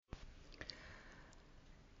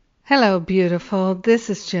Hello, beautiful. This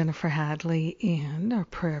is Jennifer Hadley, and our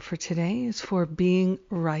prayer for today is for being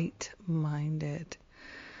right-minded.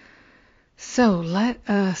 So let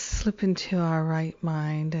us slip into our right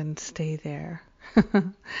mind and stay there.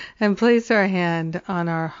 And place our hand on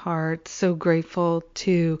our heart, so grateful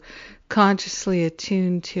to consciously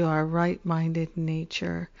attune to our right-minded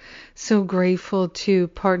nature. So grateful to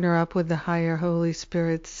partner up with the higher Holy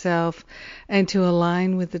Spirit self and to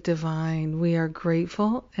align with the divine. We are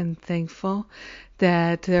grateful and thankful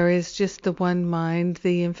that there is just the one mind,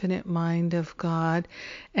 the infinite mind of God,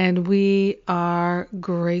 and we are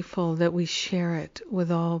grateful that we share it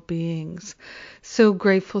with all beings. So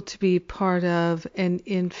grateful to be part of an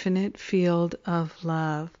infinite field of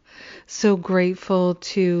love. So grateful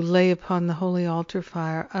to lay upon the holy altar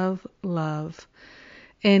fire of love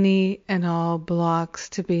any and all blocks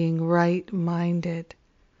to being right-minded.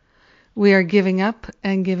 We are giving up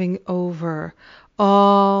and giving over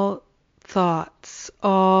all thoughts,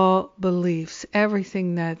 all beliefs,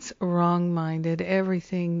 everything that's wrong-minded,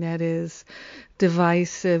 everything that is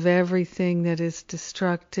divisive, everything that is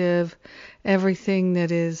destructive, everything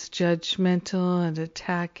that is judgmental and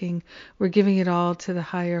attacking. We're giving it all to the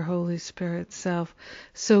higher Holy Spirit self.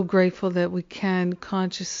 So grateful that we can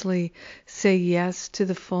consciously say yes to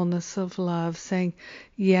the fullness of love, saying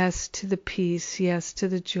yes to the peace, yes to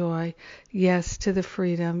the joy, yes to the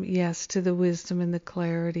freedom, yes to the wisdom and the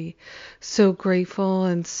clarity. So grateful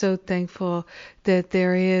and so thankful that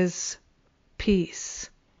there is peace.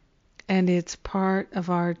 And it's part of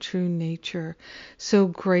our true nature. So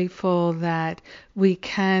grateful that we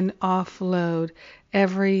can offload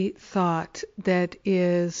every thought that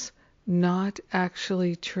is not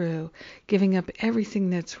actually true, giving up everything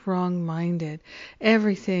that's wrong-minded,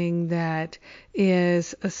 everything that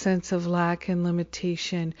is a sense of lack and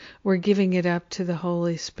limitation. We're giving it up to the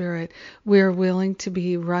Holy Spirit. We're willing to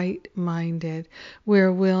be right-minded.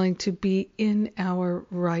 We're willing to be in our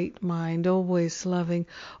right mind, always loving,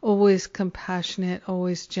 always compassionate,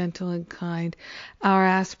 always gentle and kind. Our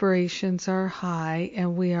aspirations are high,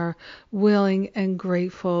 and we are willing and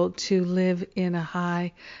grateful to live in a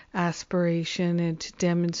high aspiration and to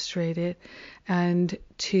demonstrate it and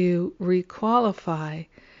to requalify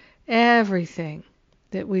everything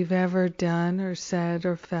that we've ever done or said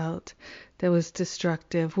or felt that was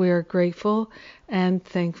destructive. We are grateful and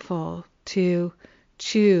thankful to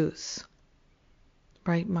choose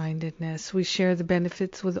right-mindedness. We share the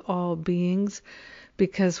benefits with all beings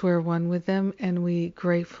because we're one with them, and we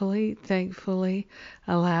gratefully, thankfully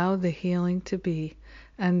allow the healing to be.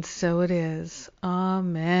 And so it is.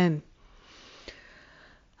 Amen.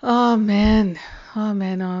 Amen.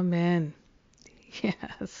 Amen. Amen.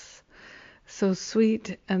 Yes. So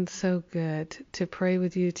sweet and so good to pray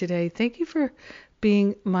with you today. Thank you for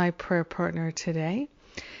being my prayer partner today.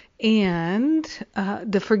 And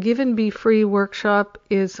the Forgive and Be Free workshop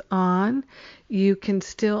is on. You can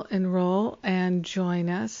still enroll and join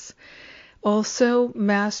us. Also,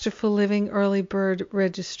 Masterful Living Early Bird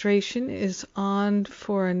registration is on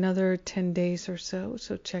for another 10 days or so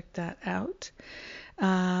check that out.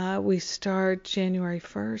 We start January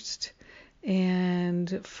 1st,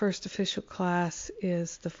 and first official class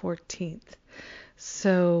is the 14th.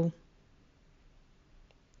 So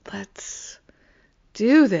let's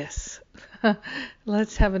do this.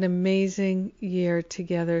 Let's have an amazing year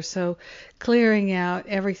together. So clearing out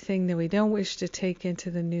everything that we don't wish to take into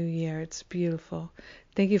the new year. It's beautiful.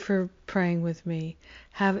 Thank you for praying with me.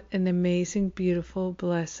 Have an amazing, beautiful,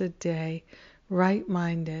 blessed day.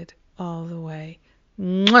 Right-minded all the way.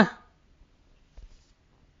 Mwah!